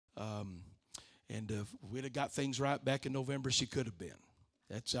And if we'd have got things right back in November, she could have been.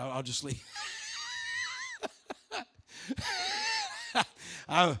 I'll just leave.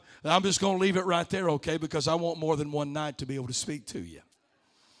 I'm just going to leave it right there, okay, because I want more than one night to be able to speak to you.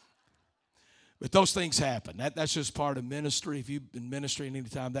 But those things happen. That's just part of ministry. If you've been ministering any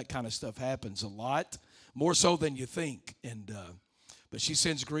time, that kind of stuff happens a lot, more so than you think. But she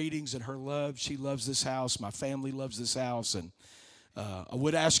sends greetings and her love. She loves this house. My family loves this house. And I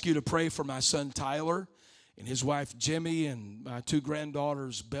would ask you to pray for my son Tyler and his wife Jimmy and my two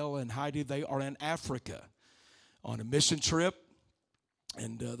granddaughters Bella and Heidi. They are in Africa on a mission trip.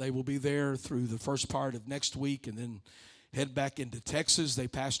 And they will be there through the first part of next week and then head back into Texas. They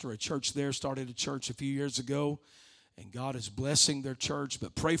pastor a church there, started a church a few years ago, and God is blessing their church.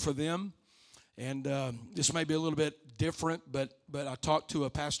 But pray for them. And this may be a little bit different, but I talked to a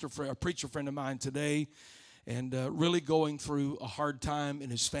preacher friend of mine today, and really going through a hard time in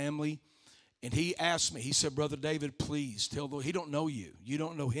his family. And he asked me, he said, Brother David, please tell them, he don't know you. You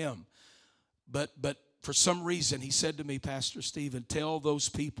don't know him. But for some reason, he said to me, Pastor Stephen, tell those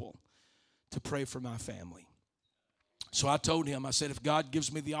people to pray for my family. So I told him, I said, if God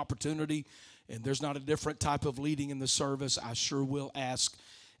gives me the opportunity and there's not a different type of leading in the service, I sure will ask.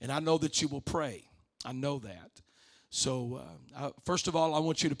 And I know that you will pray. I know that. So first of all, I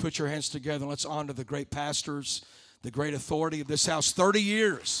want you to put your hands together and let's honor the great pastors, the great authority of this house. 30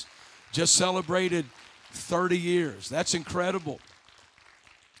 years. Just celebrated 30 years. That's incredible.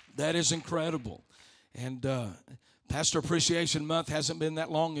 That is incredible. And Pastor Appreciation Month hasn't been that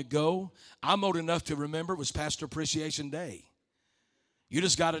long ago. I'm old enough to remember it was Pastor Appreciation Day. You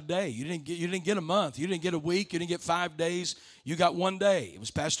just got a day. You didn't get a month. You didn't get a week. You didn't get 5 days. You got one day. It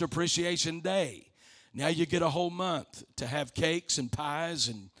was Pastor Appreciation Day. Now you get a whole month to have cakes and pies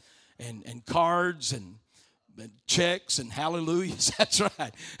and cards and checks and hallelujahs. That's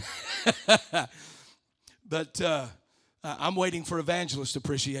right. But I'm waiting for Evangelist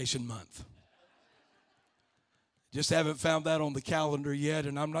Appreciation Month. Just haven't found that on the calendar yet,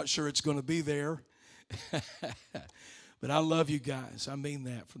 and I'm not sure it's going to be there. But I love you guys. I mean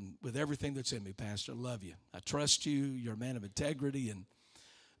that with everything that's in me, Pastor. I love you. I trust you. You're a man of integrity, and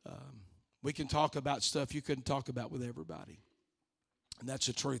we can talk about stuff you couldn't talk about with everybody. And that's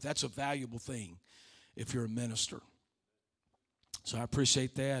the truth. That's a valuable thing if you're a minister. So I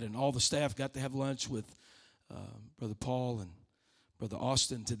appreciate that. And all the staff got to have lunch with Brother Paul and Brother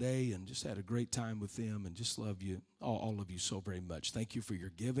Austin today, and just had a great time with them, and just love you, all of you, so very much. Thank you for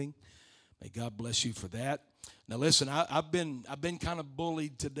your giving. May God bless you for that. Now listen, I've been kind of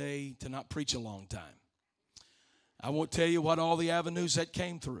bullied today to not preach a long time. I won't tell you what all the avenues that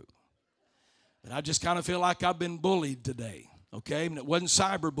came through, but I just kind of feel like I've been bullied today. Okay, and it wasn't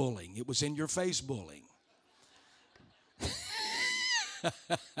cyberbullying; it was in your face bullying.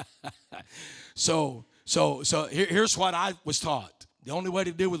 So here's what I was taught. The only way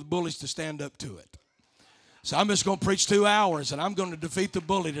to deal with bullies is to stand up to it. So I'm just going to preach 2 hours, and I'm going to defeat the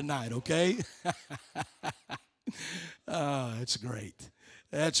bully tonight, okay? That's great.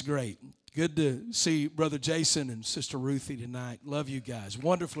 That's great. Good to see Brother Jason and Sister Ruthie tonight. Love you guys.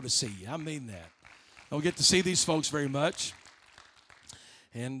 Wonderful to see you. I mean that. I don't get to see these folks very much.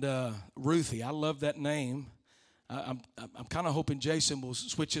 And Ruthie, I love that name. I'm kind of hoping Jason will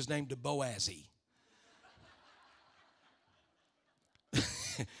switch his name to Boazzy.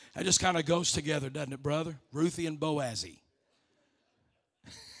 That just kind of goes together, doesn't it, brother? Ruthie and Boazzy.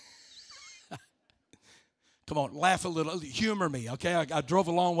 Come on, laugh a little. Humor me, okay? I drove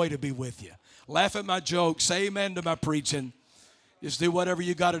a long way to be with you. Laugh at my jokes. Say amen to my preaching. Just do whatever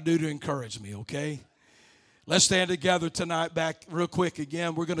you got to do to encourage me, okay? Let's stand together tonight. Back real quick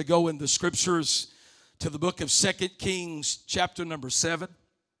again. We're going to go in the scriptures to the book of 2 Kings, chapter number 7.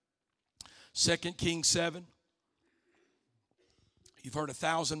 2 Kings 7. You've heard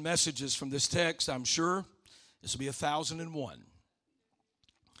 1,000 messages from this text, I'm sure. This will be 1,001.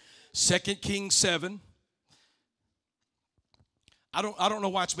 2 Kings 7. I don't know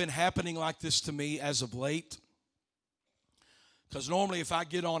why it's been happening like this to me as of late. Because normally if I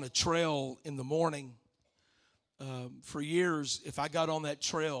get on a trail in the morning, for years, if I got on that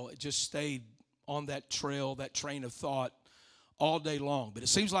trail, it just stayed on that trail, that train of thought all day long. But it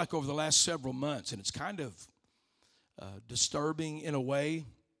seems like over the last several months, and it's kind of disturbing in a way,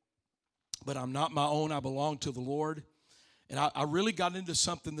 but I'm not my own. I belong to the Lord. And I really got into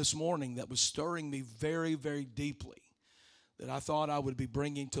something this morning that was stirring me very, very deeply, that I thought I would be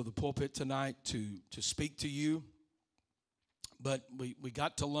bringing to the pulpit tonight to speak to you. But we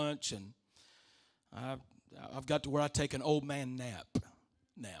got to lunch, and I've got to where I take an old man nap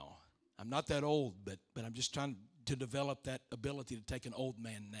now. I'm not that old, but I'm just trying to to develop that ability to take an old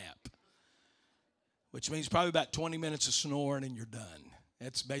man nap, which means probably about 20 minutes of snoring and you're done.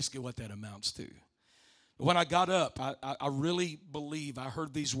 That's basically what that amounts to. But when I got up, I really believe I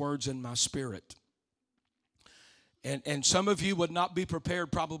heard these words in my spirit. And some of you would not be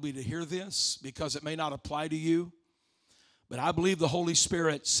prepared probably to hear this because it may not apply to you. But I believe the Holy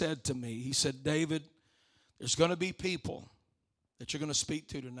Spirit said to me, he said, David, there's going to be people that you're going to speak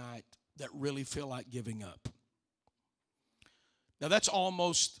to tonight that really feel like giving up. Now, that's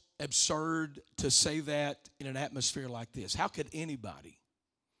almost absurd to say that in an atmosphere like this. How could anybody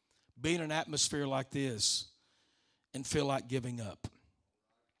be in an atmosphere like this and feel like giving up?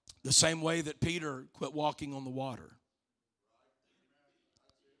 The same way that Peter quit walking on the water.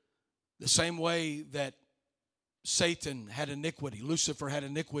 The same way that Satan had iniquity, Lucifer had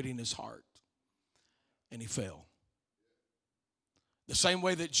iniquity in his heart, and he fell. The same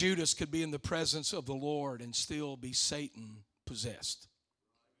way that Judas could be in the presence of the Lord and still be Satan possessed.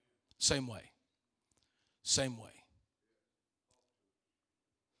 Same way. Same way.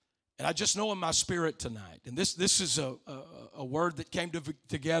 And I just know in my spirit tonight, and this is a word that came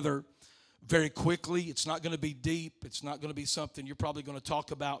together very quickly. It's not going to be deep. It's not going to be something you're probably going to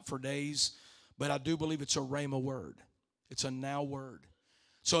talk about for days. But I do believe it's a rhema word. It's a now word.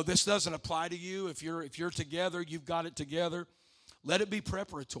 So this doesn't apply to you. If you're together, you've got it together. Let it be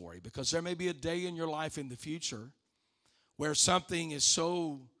preparatory, because there may be a day in your life in the future where something is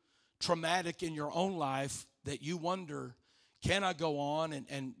so traumatic in your own life that you wonder, can I go on?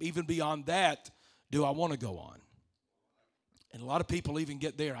 And even beyond that, do I want to go on? And a lot of people even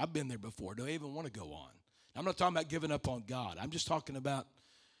get there. I've been there before. Do I even want to go on? I'm not talking about giving up on God. I'm just talking about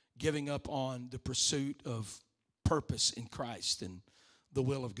giving up on the pursuit of purpose in Christ and the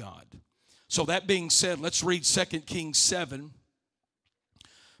will of God. So that being said, let's read 2 Kings 7.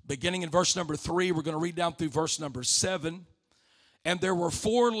 Beginning in verse number 3, we're going to read down through verse number 7. And there were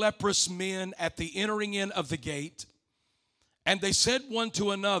 4 leprous men at the entering in of the gate, and they said one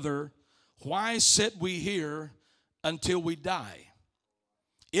to another, why sit we here until we die?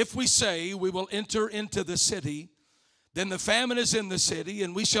 If we say we will enter into the city, then the famine is in the city,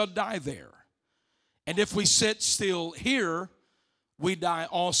 and we shall die there. And if we sit still here, we die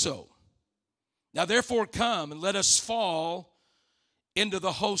also. Now therefore come, and let us fall into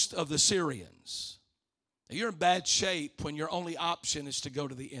the host of the Syrians. Now, you're in bad shape when your only option is to go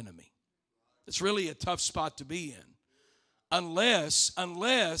to the enemy. It's really a tough spot to be in. Unless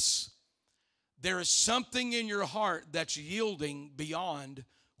there is something in your heart that's yielding beyond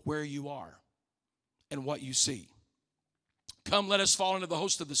where you are and what you see. Come, let us fall into the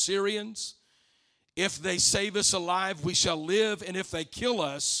host of the Syrians. If they save us alive, we shall live, and if they kill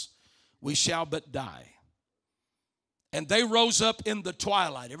us, we shall but die. And they rose up in the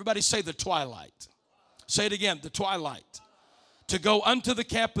twilight. Everybody say the twilight. Say it again, the twilight. To go unto the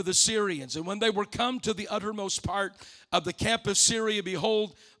camp of the Syrians. And when they were come to the uttermost part of the camp of Syria,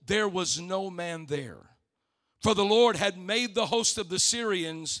 behold, there was no man there. For the Lord had made the host of the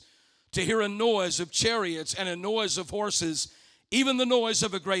Syrians to hear a noise of chariots and a noise of horses, even the noise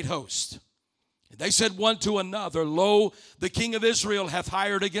of a great host. And they said one to another, lo, the king of Israel hath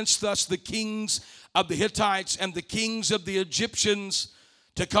hired against us the kings of the Hittites and the kings of the Egyptians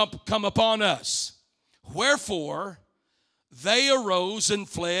to come upon us. Wherefore they arose and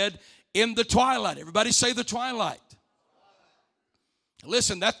fled in the twilight. Everybody say the twilight.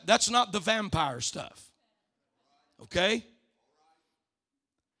 Listen, that's not the vampire stuff. Okay?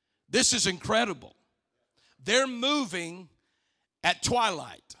 This is incredible. They're moving at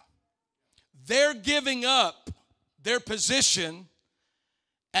twilight. They're giving up their position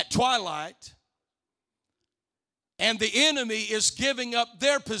at twilight, and the enemy is giving up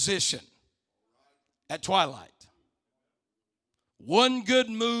their position at twilight. One good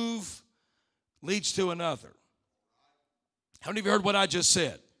move leads to another. How many of you heard what I just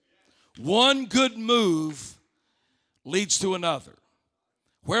said? One good move leads to another.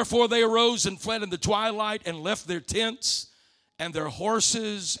 Wherefore they arose and fled in the twilight and left their tents and their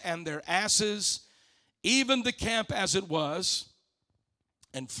horses and their asses, even the camp as it was,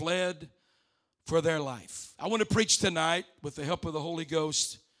 and fled for their life. I want to preach tonight, with the help of the Holy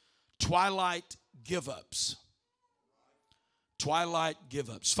Ghost, Twilight Give Ups. Twilight Give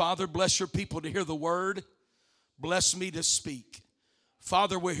Ups. Father, bless your people to hear the word. Bless me to speak.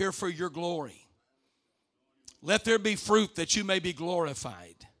 Father, we're here for your glory. Let there be fruit that you may be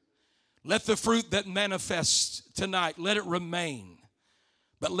glorified. Let the fruit that manifests tonight, let it remain.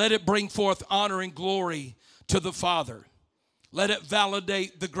 But let it bring forth honor and glory to the Father. Let it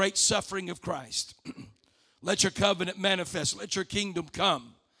validate the great suffering of Christ. Let your covenant manifest. Let your kingdom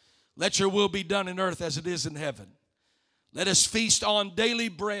come. Let your will be done in earth as it is in heaven. Let us feast on daily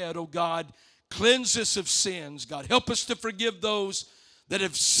bread, O God. Cleanse us of sins. God, help us to forgive those that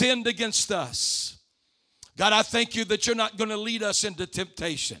have sinned against us. God, I thank you that you're not going to lead us into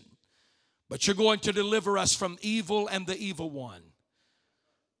temptation, but you're going to deliver us from evil and the evil one.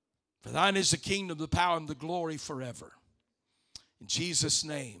 For thine is the kingdom, the power, and the glory forever. In Jesus'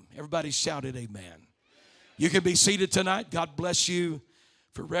 name, everybody shouted amen. You can be seated tonight. God bless you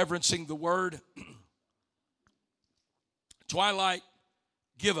for reverencing the word. Twilight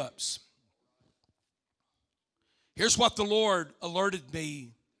Give Ups. Here's what the Lord alerted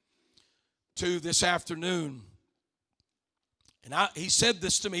me to this afternoon. And he said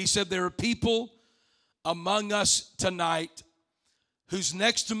this to me. He said, there are people among us tonight whose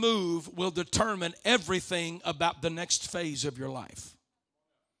next move will determine everything about the next phase of your life.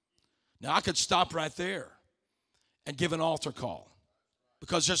 Now, I could stop right there and give an altar call,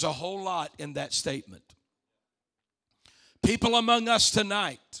 because there's a whole lot in that statement. People among us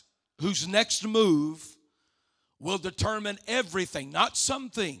tonight whose next move will determine everything, not some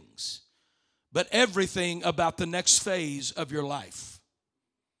things, but everything about the next phase of your life.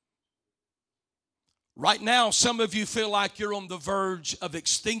 Right now, some of you feel like you're on the verge of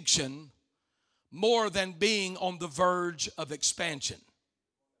extinction more than being on the verge of expansion.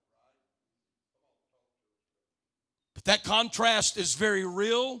 But that contrast is very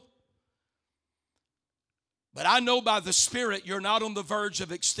real. But I know by the Spirit you're not on the verge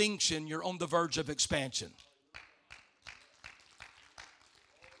of extinction, you're on the verge of expansion.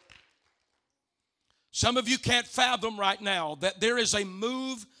 Some of you can't fathom right now that there is a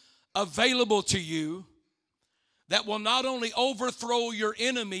move available to you that will not only overthrow your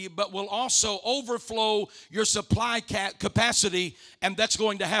enemy, but will also overflow your supply capacity, and that's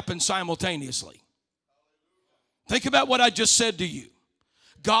going to happen simultaneously. Think about what I just said to you.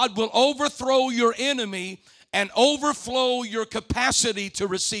 God will overthrow your enemy and overflow your capacity to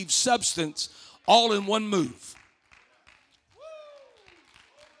receive substance all in one move.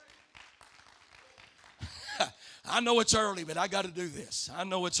 I know it's early, but I got to do this. I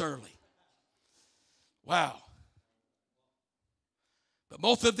know it's early. Wow. But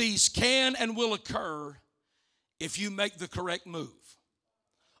both of these can and will occur if you make the correct move.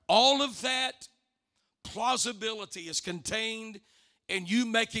 All of that plausibility is contained in you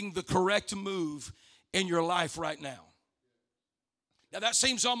making the correct move in your life right now. Now that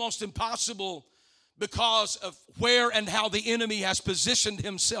seems almost impossible because of where and how the enemy has positioned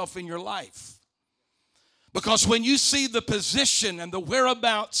himself in your life. Because when you see the position and the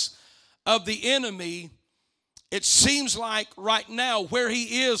whereabouts of the enemy, it seems like right now where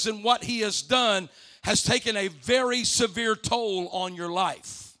he is and what he has done has taken a very severe toll on your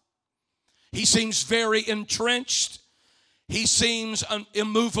life. He seems very entrenched. He seems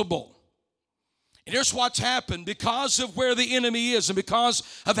immovable. And here's what's happened. Because of where the enemy is and because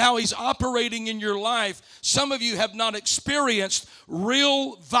of how he's operating in your life, some of you have not experienced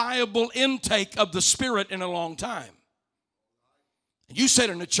real viable intake of the Spirit in a long time. And you sit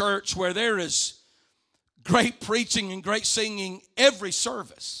in a church where there is great preaching and great singing every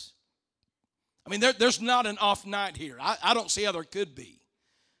service. I mean, there's not an off night here. I don't see how there could be.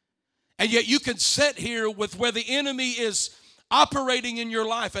 And yet you can sit here with where the enemy is operating in your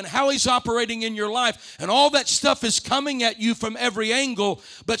life and how he's operating in your life, and all that stuff is coming at you from every angle,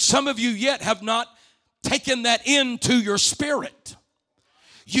 but some of you yet have not taken that into your spirit.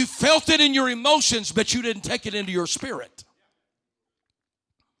 You felt it in your emotions, but you didn't take it into your spirit.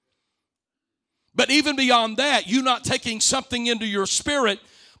 But even beyond that, you not taking something into your spirit,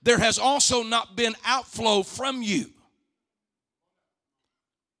 there has also not been outflow from you.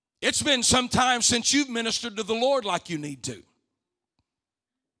 It's been some time since you've ministered to the Lord like you need to.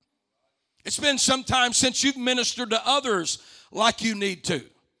 It's been some time since you've ministered to others like you need to.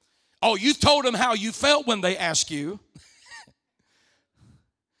 Oh, you told them how you felt when they asked you.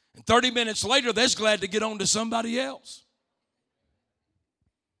 And 30 minutes later, they're glad to get on to somebody else.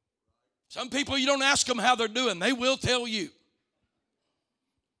 Some people, you don't ask them how they're doing. They will tell you.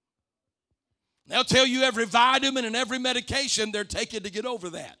 They'll tell you every vitamin and every medication they're taking to get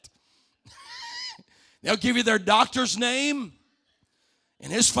over that. They'll give you their doctor's name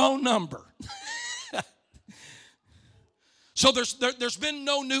and his phone number. So there's been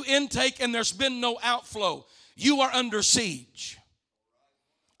no new intake and there's been no outflow. You are under siege.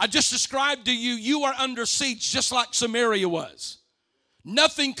 I just described to you, you are under siege just like Samaria was.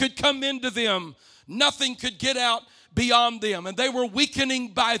 Nothing could come into them. Nothing could get out beyond them. And they were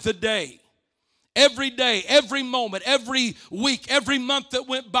weakening by the day. Every day, every moment, every week, every month that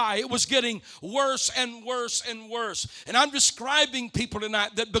went by, it was getting worse and worse and worse. And I'm describing people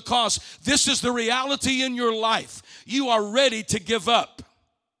tonight that because this is the reality in your life, you are ready to give up.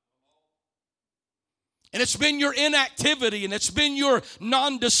 And it's been your inactivity and it's been your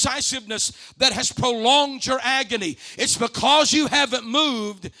non-decisiveness that has prolonged your agony. It's because you haven't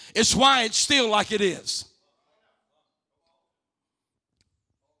moved, it's why it's still like it is.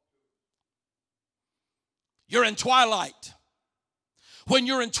 You're in twilight. When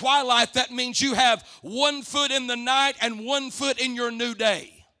you're in twilight, that means you have 1 foot in the night and 1 foot in your new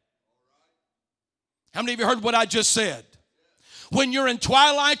day. How many of you heard what I just said? When you're in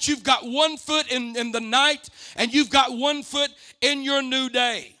twilight, you've got 1 foot in the night and you've got 1 foot in your new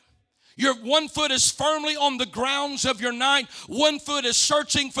day. Your 1 foot is firmly on the grounds of your night. 1 foot is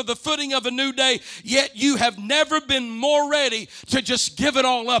searching for the footing of a new day. Yet you have never been more ready to just give it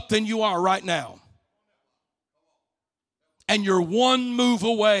all up than you are right now. And you're 1 move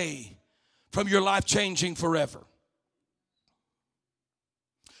away from your life changing forever.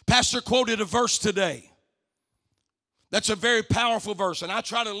 Pastor quoted a verse today. That's a very powerful verse, and I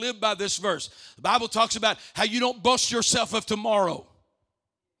try to live by this verse. The Bible talks about how you don't boast yourself of tomorrow.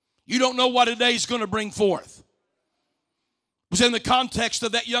 You don't know what a day is going to bring forth. It was in the context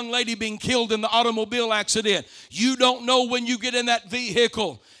of that young lady being killed in the automobile accident. You don't know when you get in that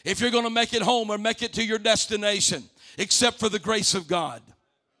vehicle if you're going to make it home or make it to your destination, except for the grace of God.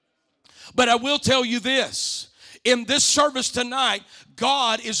 But I will tell you this. In this service tonight,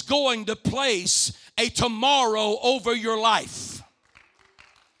 God is going to place a tomorrow over your life.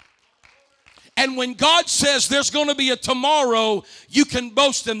 And when God says there's going to be a tomorrow, you can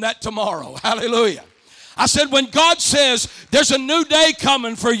boast in that tomorrow. Hallelujah. I said when God says there's a new day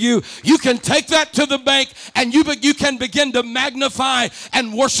coming for you, you can take that to the bank and you can begin to magnify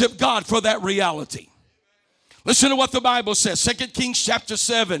and worship God for that reality. Listen to what the Bible says. 2 Kings chapter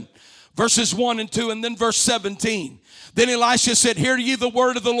 7, verses 1 and 2, and then verse 17. Then Elisha said, hear ye the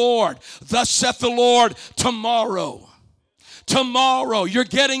word of the Lord. Thus saith the Lord, tomorrow. Tomorrow, you're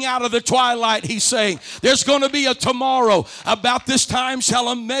getting out of the twilight, he's saying. There's going to be a tomorrow. About this time shall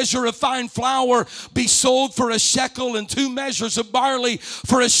a measure of fine flour be sold for a shekel, and 2 measures of barley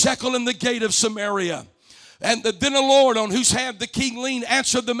for a shekel in the gate of Samaria. And then the Lord, on whose hand the king leaned,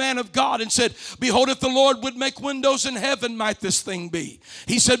 answered the man of God and said, behold, if the Lord would make windows in heaven, might this thing be?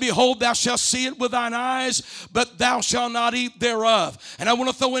 He said, behold, thou shalt see it with thine eyes, but thou shalt not eat thereof. And I want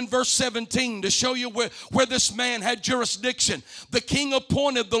to throw in verse 17 to show you where this man had jurisdiction. The king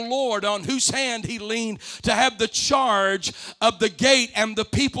appointed the Lord, on whose hand he leaned, to have the charge of the gate, and the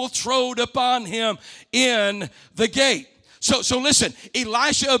people trode upon him in the gate. So listen,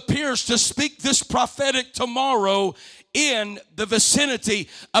 Elisha appears to speak this prophetic tomorrow in the vicinity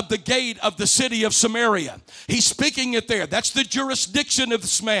of the gate of the city of Samaria. He's speaking it there. That's the jurisdiction of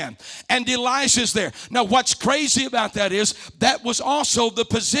this man. And Elisha's there. Now, what's crazy about that is that was also the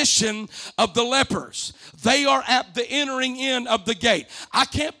position of the lepers. They are at the entering in of the gate. I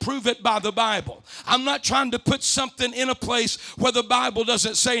can't prove it by the Bible. I'm not trying to put something in a place where the Bible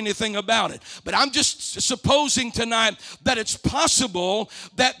doesn't say anything about it. But I'm just supposing tonight that it's possible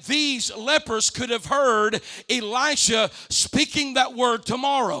that these lepers could have heard Elisha speaking that word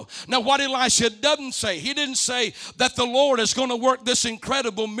tomorrow. Now, what Elisha doesn't say, he didn't say that the Lord is going to work this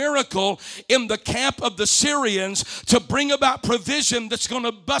incredible miracle in the camp of the Syrians to bring about provision that's going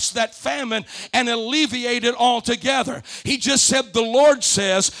to bust that famine and alleviate it altogether. He just said the Lord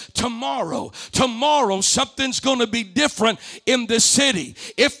says tomorrow something's going to be different in this city.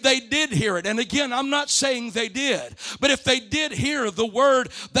 If they did hear it, and again, I'm not saying they did, but if they did hear the word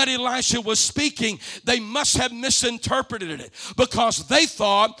that Elisha was speaking, they must have misinterpreted it because they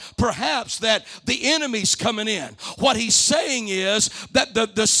thought perhaps that the enemy's coming in. What he's saying is that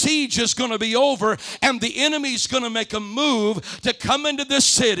the siege is going to be over and the enemy's going to make a move to come into this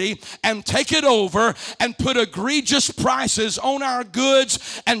city and take it over and put egregious prices on our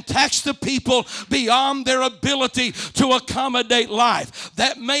goods and tax the people beyond their ability to accommodate life.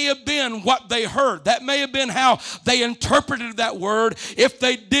 That may have been what they heard. That may have been how they interpreted that word if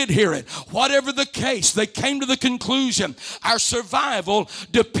they did hear it. Whatever the case, they came to the conclusion our survival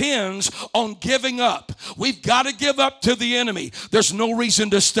depends on giving up. We've got to give up to the enemy. There's no reason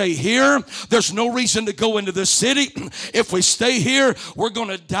to stay here. There's no reason to go into the city. If we stay here, we're going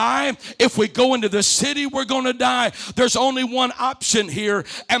to die. If we go into the city, we're going to die. There's only one option here,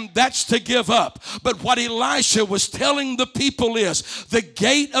 and that's to give up. But what Elisha was telling the people is the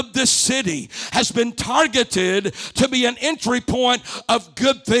gate of this city has been targeted to be an entry point of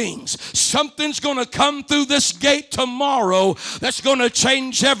good things. Something's going to come through this gate tomorrow that's going to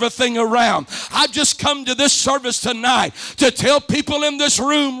change everything around. I've just come to this service tonight to tell people in this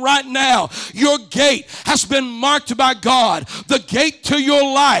room right now, your gate has been marked by God. The gate to your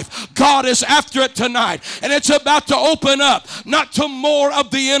life, God is after it tonight. And it's about to open up, not to more of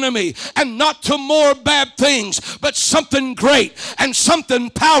the enemy and not to more bad things, but something great and something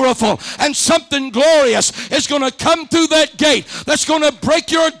powerful and something glorious is going to come through that gate that's going to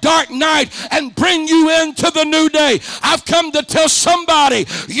break your dark night and bring you into the new day. I've come to tell somebody,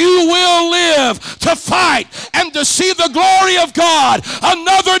 you will live to fight and to see the glory of God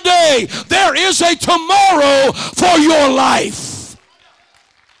another day. There is a tomorrow for your life.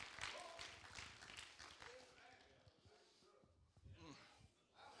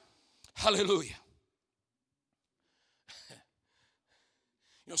 Hallelujah.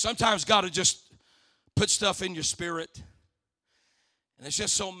 You know, sometimes God will just put stuff in your spirit, and it's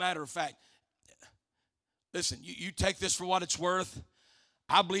just so matter of fact. Listen, you take this for what it's worth.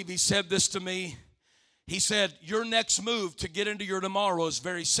 I believe he said this to me. He said, your next move to get into your tomorrow is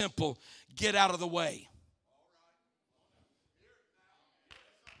very simple. Get out of the way.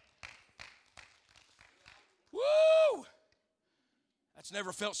 Woo! That's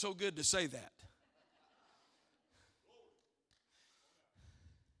never felt so good to say that.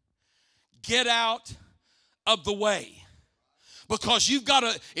 Get out of the way. Because you've got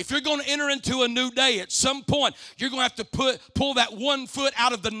to, if you're going to enter into a new day, at some point, you're going to have to pull that one foot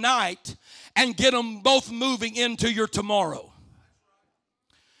out of the night and get them both moving into your tomorrow.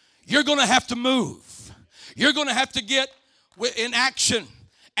 You're going to have to move. You're going to have to get in action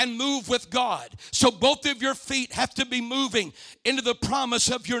and move with God. So both of your feet have to be moving into the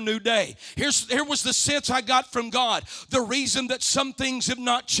promise of your new day. Here was the sense I got from God. The reason that some things have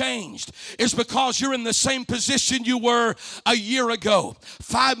not changed is because you're in the same position you were a year ago,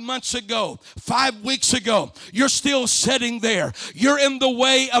 5 months ago, 5 weeks ago. You're still sitting there. You're in the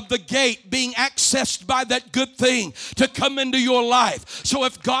way of the gate being accessed by that good thing to come into your life. So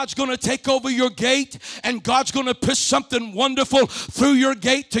if God's going to take over your gate and God's going to push something wonderful through your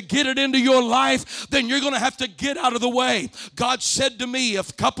gate to get it into your life, then you're going to have to get out of the way. God said to me a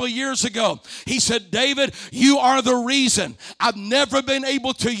couple of years ago, he said, David, you are the reason I've never been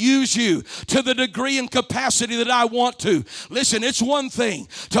able to use you to the degree and capacity that I want to. Listen, it's one thing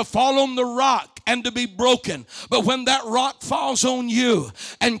to fall on the rock and to be broken, but when that rock falls on you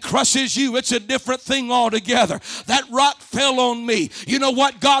and crushes you, it's a different thing altogether. That rock fell on me. You know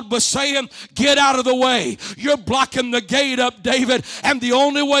what God was saying? Get out of the way. You're blocking the gate up, David, and the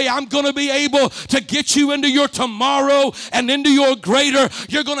only way I'm going to be able to get you into your tomorrow and into your greater,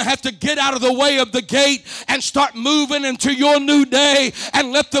 you're going to have to get out of the way of the gate and start moving into your new day,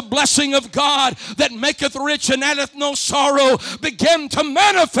 and let the blessing of God that maketh rich and addeth no sorrow begin to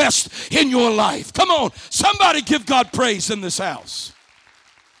manifest in your life. Come on, somebody give God praise in this house.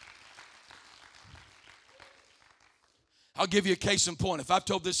 I'll give you a case in point. If I've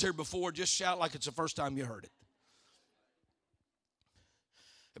told this here before, just shout like it's the first time you heard it.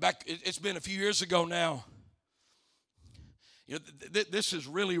 It's been a few years ago now. You know, this is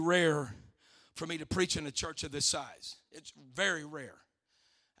really rare for me to preach in a church of this size. It's very rare.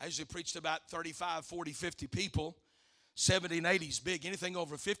 I usually preach to about 35, 40, 50 people. 70 and 80 is big. Anything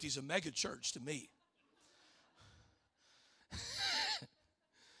over 50 is a mega church to me.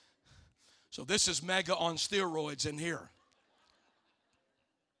 So this is mega on steroids in here.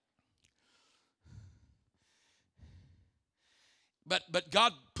 But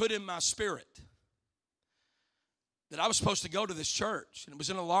God put in my spirit that I was supposed to go to this church, and it was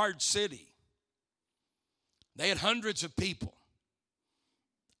in a large city. They had hundreds of people.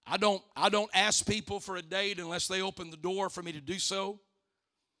 I don't ask people for a date unless they open the door for me to do so.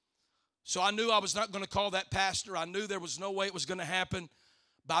 So I knew I was not going to call that pastor. I knew there was no way it was going to happen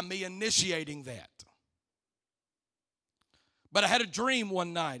by me initiating that. But I had a dream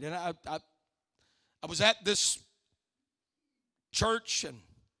one night, and I was at this church and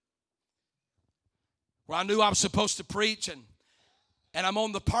where I knew I was supposed to preach, and I'm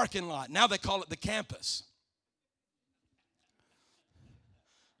on the parking lot. Now they call it the campus.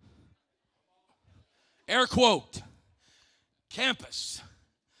 Air quote, campus.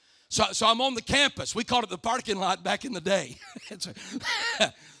 So I'm on the campus. We called it the parking lot back in the day.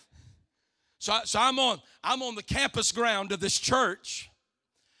 So I'm on the campus ground of this church,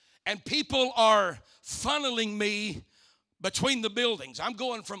 and people are funneling me between the buildings. I'm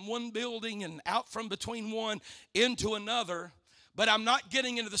going from one building and out from between one into another, but I'm not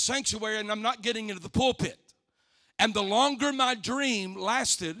getting into the sanctuary and I'm not getting into the pulpit. And the longer my dream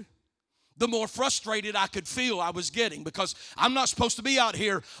lasted, the more frustrated I could feel I was getting, because I'm not supposed to be out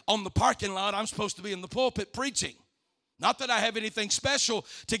here on the parking lot. I'm supposed to be in the pulpit preaching. Not that I have anything special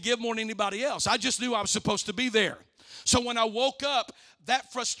to give more than anybody else. I just knew I was supposed to be there. So when I woke up,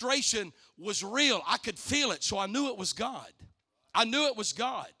 that frustration was real. I could feel it, so I knew it was God. I knew it was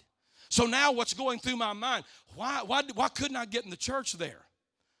God. So now what's going through my mind, why couldn't I get in the church there?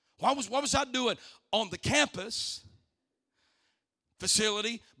 What was I doing on the campus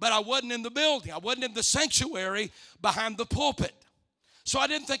facility, but I wasn't in the building. I wasn't in the sanctuary behind the pulpit. So I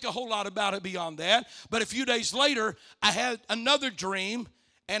didn't think a whole lot about it beyond that. But a few days later, I had another dream,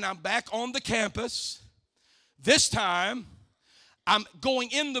 and I'm back on the campus. This time, I'm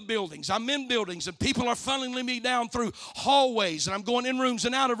going in the buildings. I'm in buildings, and people are funneling me down through hallways, and I'm going in rooms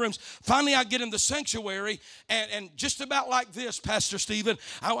and out of rooms. Finally, I get in the sanctuary, and just about like this, Pastor Stephen,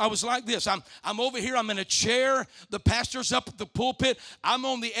 I was like this. I'm over here. I'm in a chair. The pastor's up at the pulpit. I'm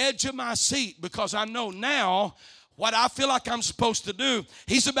on the edge of my seat because I know now what I feel like I'm supposed to do.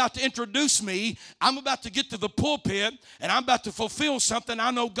 He's about to introduce me. I'm about to get to the pulpit, and I'm about to fulfill something I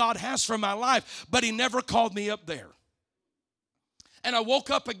know God has for my life, but he never called me up there. And I woke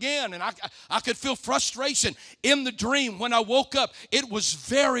up again, and I could feel frustration in the dream. When I woke up, it was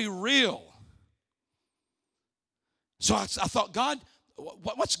very real. So I thought, God,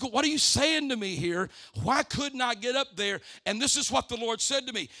 what are you saying to me here? Why couldn't I get up there? And this is what the Lord said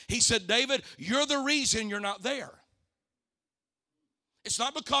to me. He said, David, you're the reason you're not there. It's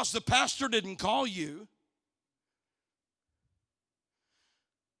not because the pastor didn't call you,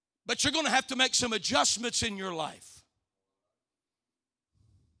 but you're going to have to make some adjustments in your life.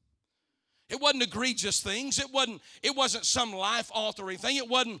 It wasn't egregious things. It wasn't some life-altering thing. It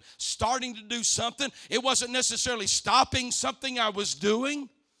wasn't starting to do something. It wasn't necessarily stopping something I was doing.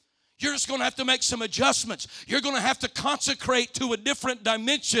 You're just going to have to make some adjustments. You're going to have to consecrate to a different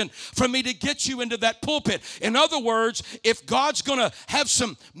dimension for me to get you into that pulpit. In other words, if God's going to have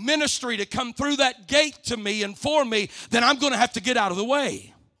some ministry to come through that gate to me and for me, then I'm going to have to get out of the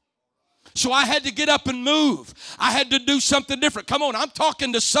way. So I had to get up and move. I had to do something different. Come on, I'm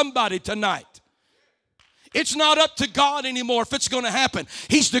talking to somebody tonight. It's not up to God anymore if it's going to happen.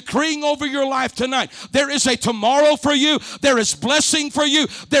 He's decreeing over your life tonight. There is a tomorrow for you. There is blessing for you.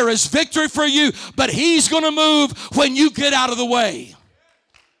 There is victory for you. But he's going to move when you get out of the way.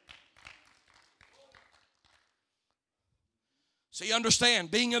 So you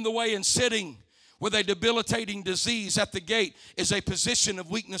understand, being in the way and sitting with a debilitating disease at the gate is a position of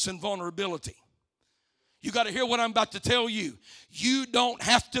weakness and vulnerability. You got to hear what I'm about to tell you. You don't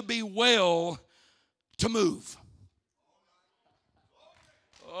have to be well to move.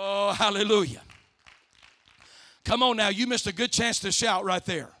 Oh, hallelujah. Come on now, you missed a good chance to shout right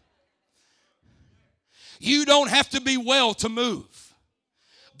there. You don't have to be well to move.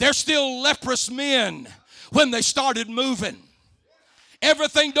 There's still leprous men when they started moving.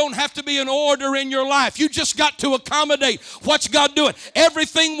 Everything don't have to be in order in your life. You just got to accommodate what's God doing.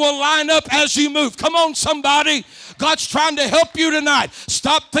 Everything will line up as you move. Come on, somebody. God's trying to help you tonight.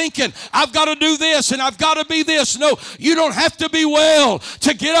 Stop thinking, I've got to do this and I've got to be this. No, you don't have to be well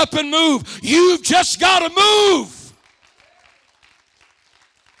to get up and move. You've just got to move.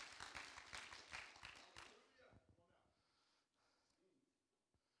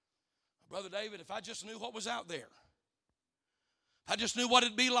 Brother David, if I just knew what was out there. I just knew what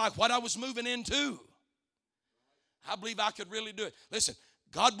it'd be like, what I was moving into. I believe I could really do it. Listen,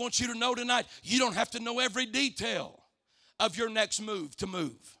 God wants you to know tonight, you don't have to know every detail of your next move to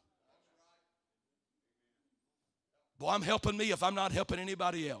move. Boy, I'm helping me if I'm not helping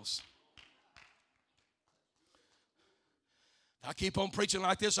anybody else. If I keep on preaching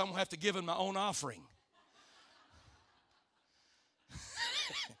like this, I'm going to have to give in my own offering.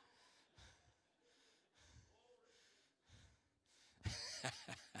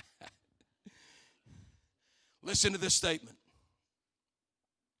 Listen to this statement.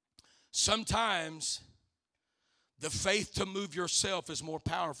 Sometimes the faith to move yourself is more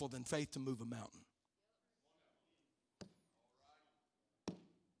powerful than faith to move a mountain.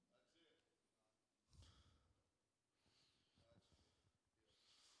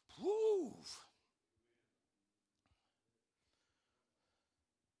 Woo.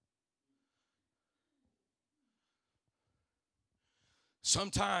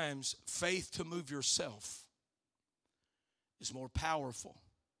 Sometimes faith to move yourself is more powerful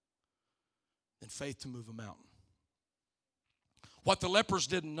than faith to move a mountain. What the lepers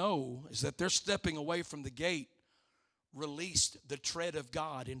didn't know is that their stepping away from the gate released the tread of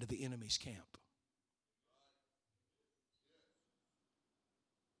God into the enemy's camp.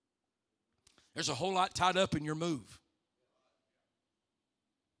 There's a whole lot tied up in your move.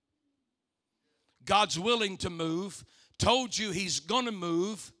 God's willing to move, told you he's going to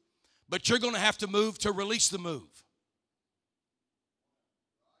move, but you're going to have to move to release the move.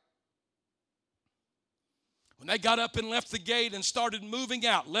 When they got up and left the gate and started moving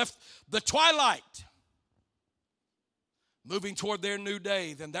out, left the twilight, moving toward their new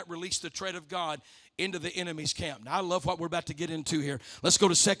day, then that released the tread of God into the enemy's camp. Now, I love what we're about to get into here. Let's go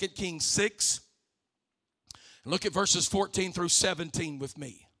to 2 Kings 6. And look at verses 14 through 17 with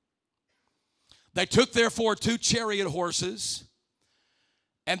me. They took, therefore, 2 chariot horses,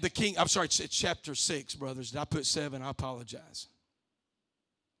 and the king, I'm sorry, it's chapter 6, brothers. Did I put 7? I apologize.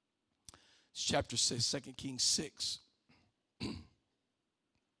 It's chapter 6, 2 Kings 6. Here,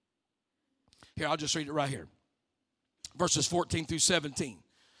 I'll just read it right here. Verses 14 through 17. It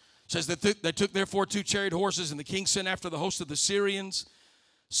says that they took therefore 2 chariot horses, and the king sent after the host of the Syrians,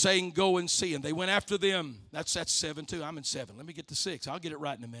 saying, go and see. And they went after them. That's 7 too. I'm in 7. Let me get to 6. I'll get it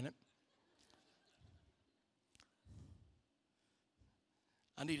right in a minute.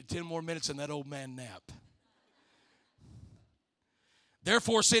 I needed 10 more minutes in that old man nap.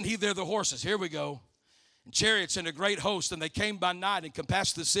 Therefore sent he there the horses. Here we go. And chariots and a great host. And they came by night and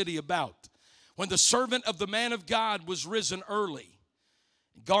compassed the city about. When the servant of the man of God was risen early,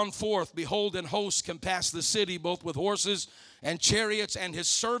 gone forth, behold, an host compassed the city, both with horses and chariots. And his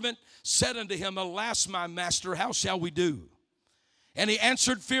servant said unto him, alas, my master, how shall we do? And he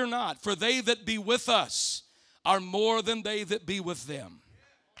answered, fear not, for they that be with us are more than they that be with them.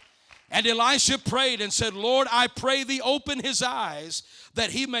 And Elisha prayed and said, Lord, I pray thee, open his eyes that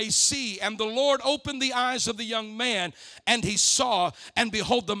he may see. And the Lord opened the eyes of the young man, and he saw, and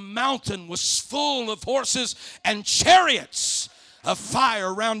behold, the mountain was full of horses and chariots of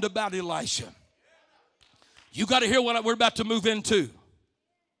fire round about Elisha. You got to hear what we're about to move into.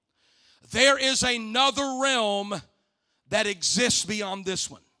 There is another realm that exists beyond this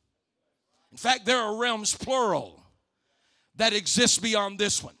one. In fact, there are realms, plural, that exist beyond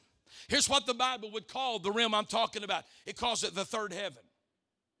this one. Here's what the Bible would call the realm I'm talking about. It calls it the third heaven.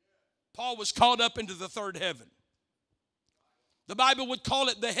 Paul was called up into the third heaven. The Bible would call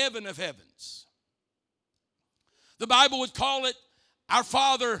it the heaven of heavens. The Bible would call it our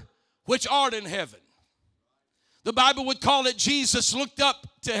Father which art in heaven. The Bible would call it Jesus looked up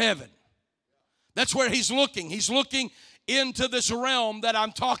to heaven. That's where he's looking. He's looking into this realm that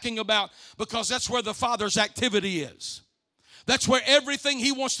I'm talking about because that's where the Father's activity is. That's where everything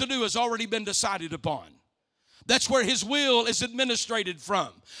he wants to do has already been decided upon. That's where his will is administrated from.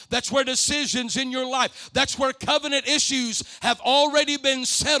 That's where decisions in your life, that's where covenant issues have already been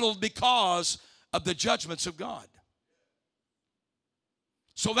settled because of the judgments of God.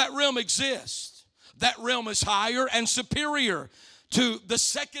 So that realm exists. That realm is higher and superior to the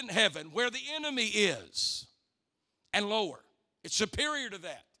second heaven where the enemy is, and lower. It's superior to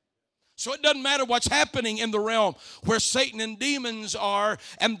that. So it doesn't matter what's happening in the realm where Satan and demons are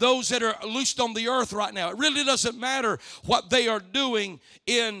and those that are loosed on the earth right now. It really doesn't matter what they are doing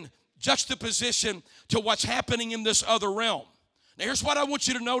in juxtaposition to what's happening in this other realm. Now here's what I want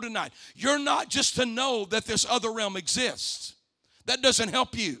you to know tonight. You're not just to know that this other realm exists. That doesn't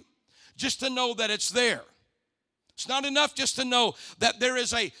help you. Just to know that it's there. It's not enough just to know that there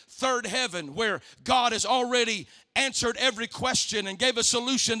is a third heaven where God has already answered every question and gave a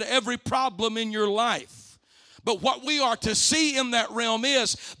solution to every problem in your life. But what we are to see in that realm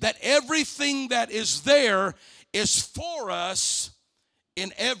is that everything that is there is for us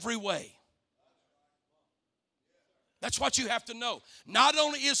in every way. That's what you have to know. Not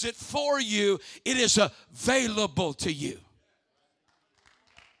only is it for you, it is available to you.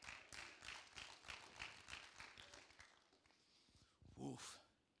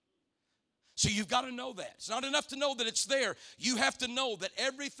 So you've got to know that. It's not enough to know that it's there. You have to know that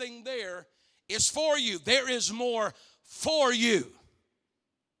everything there is for you. There is more for you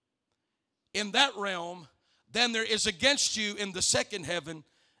in that realm than there is against you in the second heaven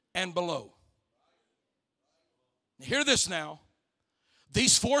and below. Hear this now.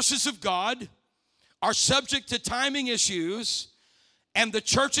 These forces of God are subject to timing issues and the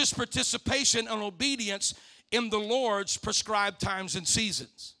church's participation and obedience in the Lord's prescribed times and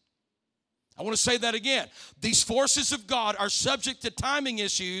seasons. I want to say that again. These forces of God are subject to timing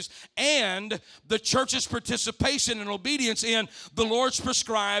issues and the church's participation and obedience in the Lord's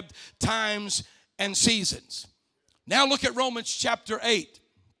prescribed times and seasons. Now look at Romans chapter 8,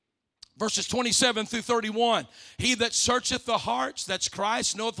 verses 27 through 31. He that searcheth the hearts, that's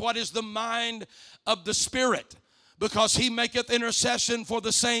Christ, knoweth what is the mind of the Spirit, because he maketh intercession for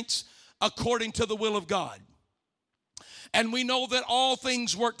the saints according to the will of God. And we know that all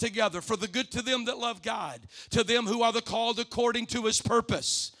things work together for the good to them that love God, to them who are the called according to his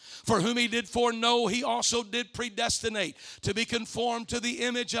purpose. For whom he did foreknow, he also did predestinate to be conformed to the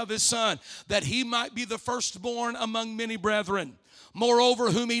image of his Son, that he might be the firstborn among many brethren.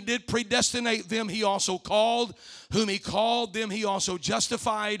 Moreover, whom he did predestinate, them he also called. Whom he called, them he also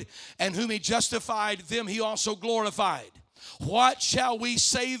justified. And whom he justified, them he also glorified. What shall we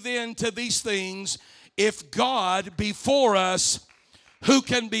say then to these things? If God be for us, who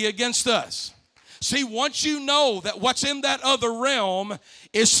can be against us? See, once you know that what's in that other realm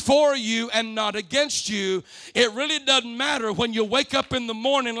is for you and not against you, it really doesn't matter when you wake up in the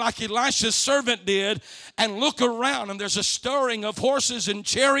morning like Elisha's servant did and look around and there's a stirring of horses and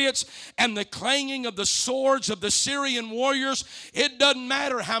chariots and the clanging of the swords of the Syrian warriors. It doesn't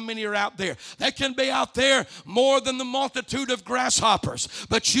matter how many are out there. They can be out there more than the multitude of grasshoppers.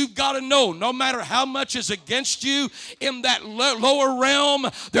 But you've got to know, no matter how much is against you in that lower realm,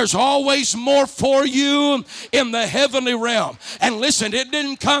 there's always more for you in the heavenly realm. And listen, it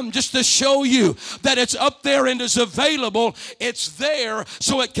didn't come just to show you that it's up there and is available. It's there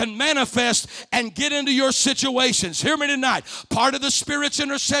so it can manifest and get into your situations. Hear me tonight. Part of the Spirit's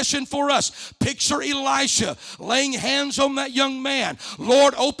intercession for us. Picture Elisha laying hands on that young man.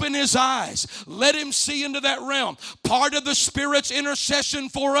 Lord, open his eyes. Let him see into that realm. Part of the Spirit's intercession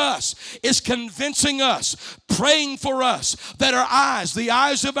for us is convincing us, praying for us, that our eyes, the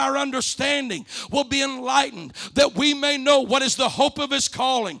eyes of our understanding, will be enlightened, that we may know what is the hope of his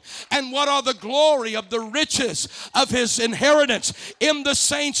calling and what are the glory of the riches of his inheritance in the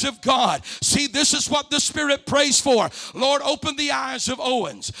saints of God. See, this is what the Spirit prays for. Lord, open the eyes of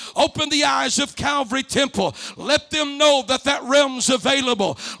Owens. Open the eyes of Calvary Temple. Let them know that that realm's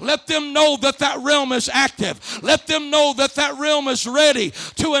available. Let them know that that realm is active. Let them know that that realm is ready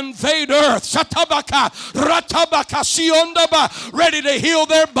to invade earth. Ready to heal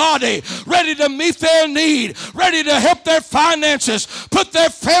their body. Ready to meet their need. Ready to help their finances. Put their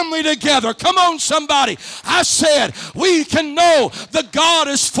family together. Come on, somebody. I said we can know the God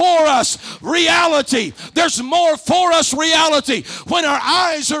is for us reality. There's more for us reality when our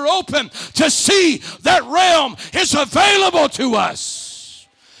eyes are open to see that realm is available to us.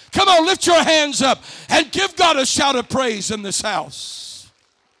 Come on, lift your hands up and give God a shout of praise in this house.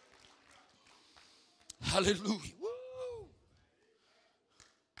 Hallelujah. Woo.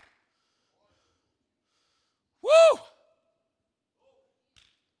 Woo.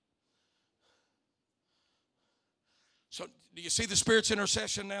 So do you see the Spirit's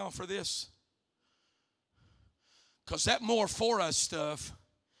intercession now for this? Because that more for us stuff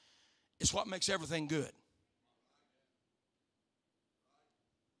is what makes everything good.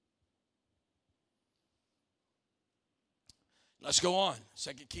 Let's go on.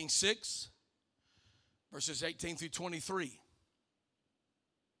 2 Kings 6, verses 18 through 23.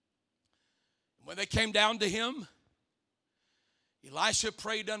 When they came down to him, Elisha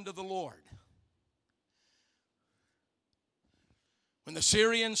prayed unto the Lord. When the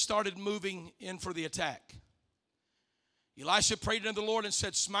Syrians started moving in for the attack, Elisha prayed unto the Lord and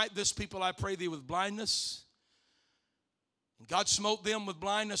said, smite this people, I pray thee, with blindness. And God smote them with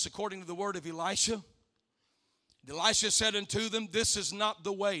blindness according to the word of Elisha. And Elisha said unto them, this is not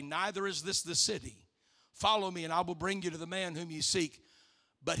the way, neither is this the city. Follow me, and I will bring you to the man whom you seek.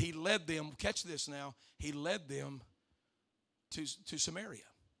 But he led them, catch this now, he led them to Samaria.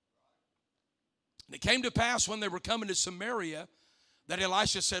 And it came to pass when they were coming to Samaria that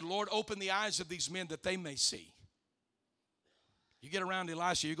Elisha said, Lord, open the eyes of these men that they may see. You get around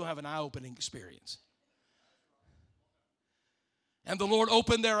Elisha, you're going to have an eye-opening experience. And the Lord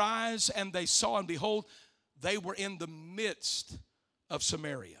opened their eyes, and they saw, and behold, they were in the midst of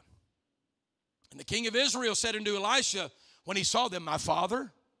Samaria. And the king of Israel said unto Elisha, when he saw them, my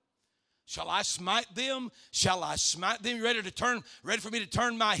father, shall I smite them? Shall I smite them? You ready for me to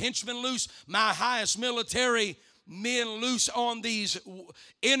turn my henchmen loose, my highest military men loose on these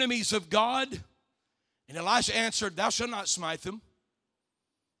enemies of God? And Elisha answered, thou shalt not smite them.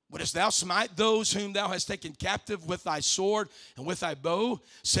 Wouldest thou smite those whom thou hast taken captive with thy sword and with thy bow?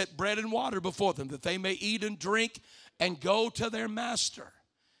 Set bread and water before them, that they may eat and drink and go to their master.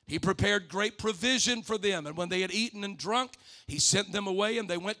 He prepared great provision for them, and when they had eaten and drunk, he sent them away, and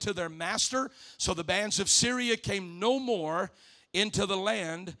they went to their master. So the bands of Syria came no more into the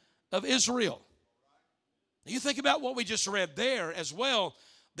land of Israel. Now you think about what we just read there as well.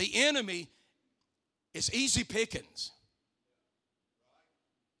 The enemy is easy pickings.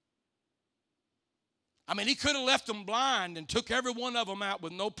 I mean, he could have left them blind and took every one of them out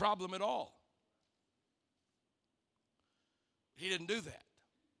with no problem at all. He didn't do that.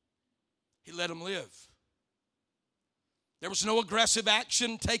 He let them live. There was no aggressive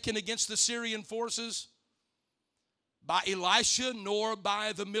action taken against the Syrian forces by Elisha nor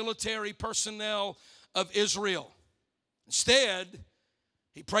by the military personnel of Israel. Instead,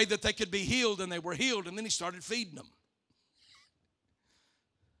 he prayed that they could be healed, and they were healed, and then he started feeding them.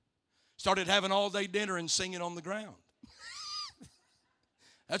 Started having all-day dinner and singing on the ground.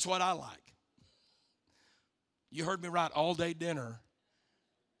 That's what I like. You heard me right, all-day dinner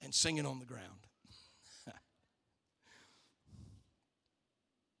and singing on the ground.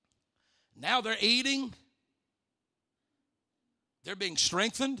 Now they're eating. They're being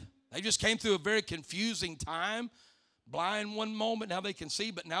strengthened. They just came through a very confusing time. Blind one moment, now they can see,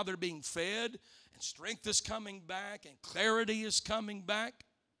 but now they're being fed, and strength is coming back, and clarity is coming back.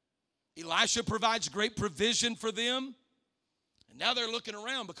 Elisha provides great provision for them. And now they're looking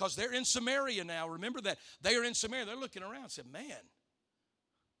around because they're in Samaria now. Remember that. They are in Samaria. They're looking around and said, man,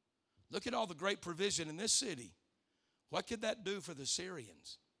 look at all the great provision in this city. What could that do for the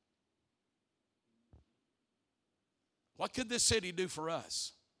Syrians? What could this city do for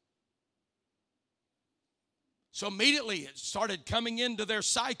us? So immediately it started coming into their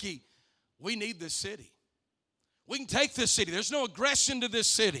psyche. We need this city. We can take this city. There's no aggression to this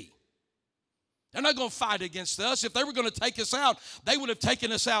city. They're not going to fight against us. If they were going to take us out, they would have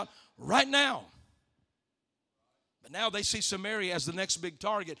taken us out right now. But now they see Samaria as the next big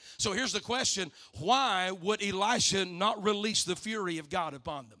target. So here's the question. Why would Elisha not release the fury of God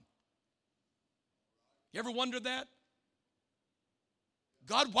upon them? You ever wondered that?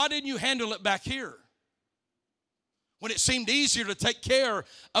 God, why didn't you handle it back here? When it seemed easier to take care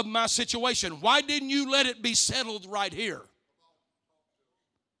of my situation, why didn't you let it be settled right here?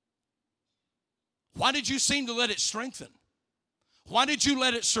 Why did you seem to let it strengthen? Why did you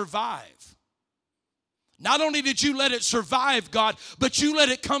let it survive? Not only did you let it survive, God, but you let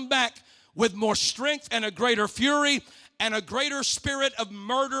it come back with more strength and a greater fury and a greater spirit of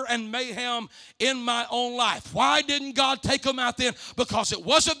murder and mayhem in my own life. Why didn't God take them out then? Because it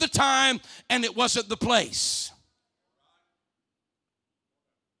wasn't the time and it wasn't the place.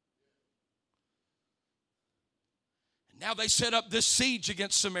 Now they set up this siege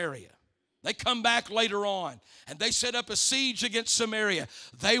against Samaria. They come back later on, and they set up a siege against Samaria.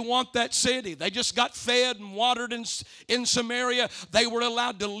 They want that city. They just got fed and watered in Samaria. They were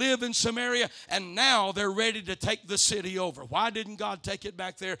allowed to live in Samaria, and now they're ready to take the city over. Why didn't God take it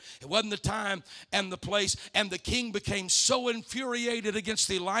back there? It wasn't the time and the place, and the king became so infuriated against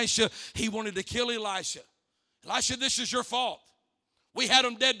Elisha, he wanted to kill Elisha. Elisha, this is your fault. We had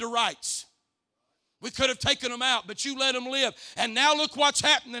them dead to rights. We could have taken them out, but you let them live. And now look what's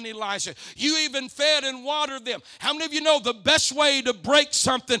happening, Elisha. You even fed and watered them. How many of you know the best way to break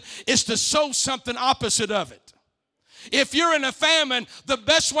something is to sow something opposite of it? If you're in a famine, the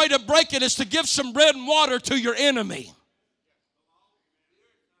best way to break it is to give some bread and water to your enemy.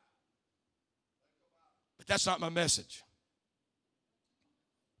 But that's not my message.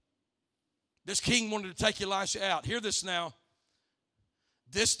 This king wanted to take Elisha out. Hear this now.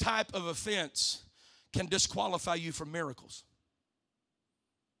 This type of offense can disqualify you from miracles.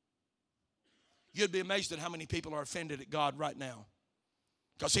 You'd be amazed at how many people are offended at God right now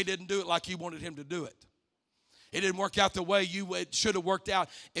because he didn't do it like you wanted him to do it. It didn't work out the way it should have worked out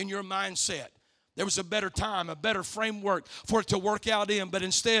in your mindset. There was a better time, a better framework for it to work out in, but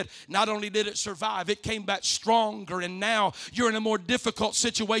instead, not only did it survive, it came back stronger, and now you're in a more difficult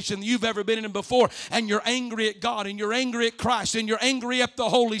situation than you've ever been in before, and you're angry at God, and you're angry at Christ, and you're angry at the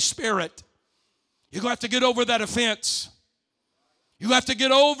Holy Spirit. You're going to have to get over that offense. You have to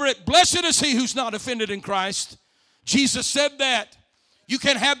get over it. Blessed is he who's not offended in Christ. Jesus said that. You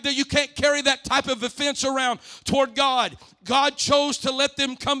can't carry that type of offense around toward God. God chose to let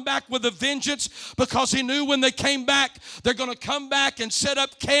them come back with a vengeance because he knew when they came back, they're going to come back and set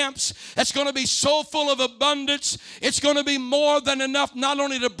up camps. It's going to be so full of abundance. It's going to be more than enough not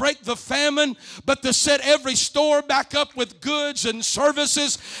only to break the famine, but to set every store back up with goods and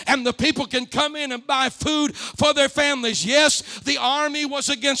services, and the people can come in and buy food for their families. Yes, the army was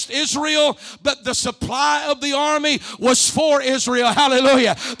against Israel, but the supply of the army was for Israel.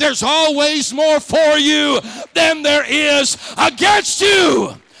 Hallelujah. There's always more for you than there is against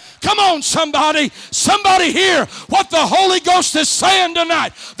you. Come on, somebody hear what the Holy Ghost is saying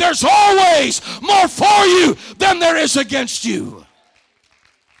tonight. There's always more for you than there is against you.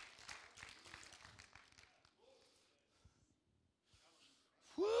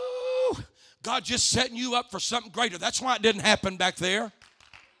 Woo. God just setting you up for something greater. That's why it didn't happen back there.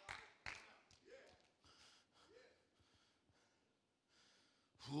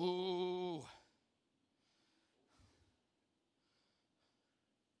 Ooh.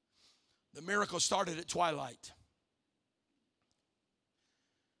 The miracle started at twilight.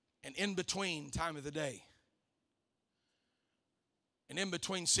 And in between time of the day, an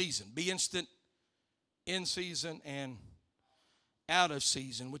in-between season. Be instant in season and out of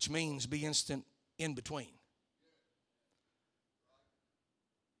season, which means be instant in between.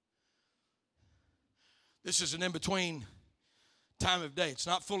 This is an in-between time of day. It's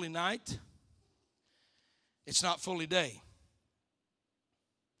not fully night. It's not fully day.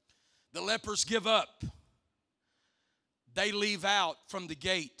 The lepers give up. They leave out from the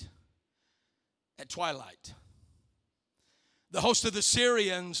gate at twilight. The host of the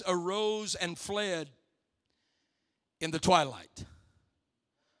Syrians arose and fled in the twilight.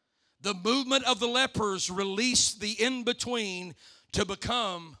 The movement of the lepers released the in-between to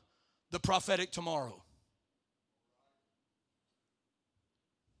become the prophetic tomorrow.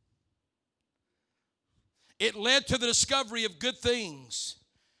 It led to the discovery of good things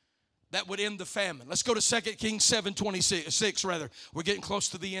that would end the famine. Let's go to 2 Kings 7:26. We're getting close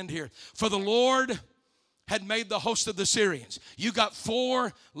to the end here. For the Lord had made the host of the Syrians. You got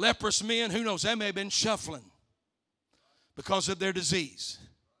 4 leprous men. Who knows? They may have been shuffling because of their disease.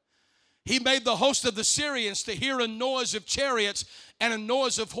 He made the host of the Syrians to hear a noise of chariots and a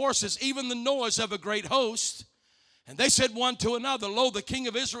noise of horses, even the noise of a great host. And they said one to another, Lo, the king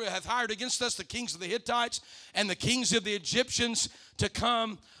of Israel hath hired against us the kings of the Hittites and the kings of the Egyptians to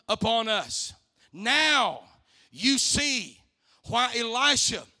come upon us. Now you see why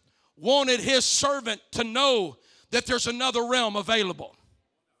Elisha wanted his servant to know that there's another realm available.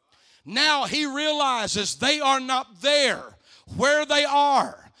 Now he realizes they are not there where they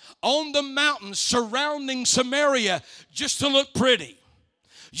are on the mountains surrounding Samaria just to look pretty,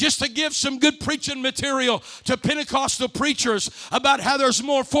 just to give some good preaching material to Pentecostal preachers about how there's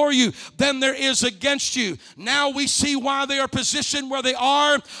more for you than there is against you. Now we see why they are positioned where they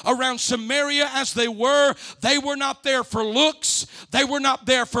are around Samaria as they were. They were not there for looks. They were not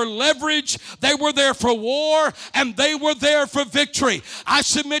there for leverage. They were there for war, and they were there for victory. I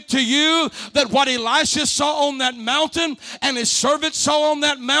submit to you that what Elisha saw on that mountain and his servants saw on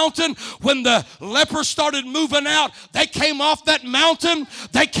that mountain, when the lepers started moving out, they came off that mountain.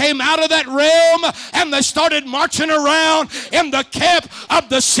 They came out of that realm and they started marching around in the camp of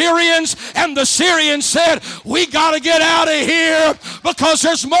the Syrians, and the Syrians said, we got to get out of here because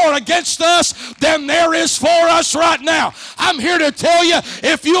there's more against us than there is for us right now. I'm here to tell you,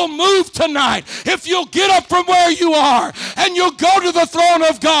 if you'll move tonight, if you'll get up from where you are and you'll go to the throne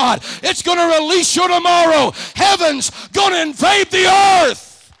of God, it's going to release you tomorrow. Heaven's going to invade the earth.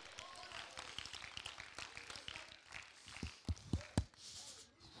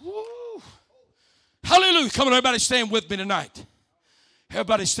 Hallelujah. Come on, everybody stand with me tonight.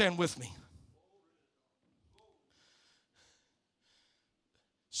 Everybody stand with me.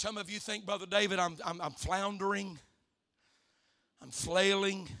 Some of you think, Brother David, I'm floundering. I'm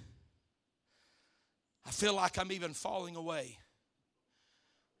flailing. I feel like I'm even falling away.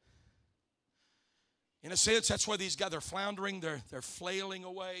 In a sense, that's where these guys, they're floundering, they're flailing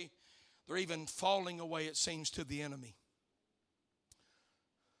away. They're even falling away, it seems, to the enemy.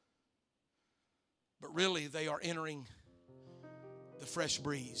 But really, they are entering the fresh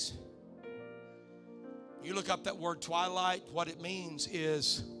breeze. You look up that word twilight, what it means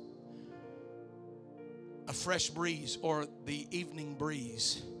is a fresh breeze, or the evening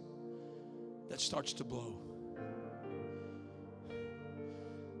breeze that starts to blow.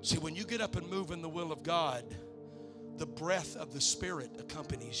 See, when you get up and move in the will of God, the breath of the Spirit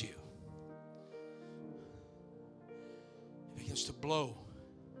accompanies you. It begins to blow.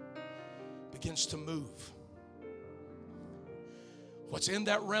 Begins to move. What's in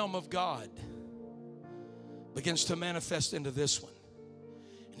that realm of God begins to manifest into this one.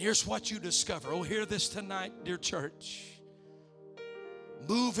 And here's what you discover. Oh, hear this tonight, dear church.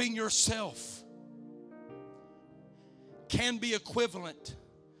 Moving yourself can be equivalent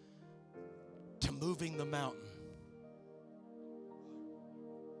to moving the mountain.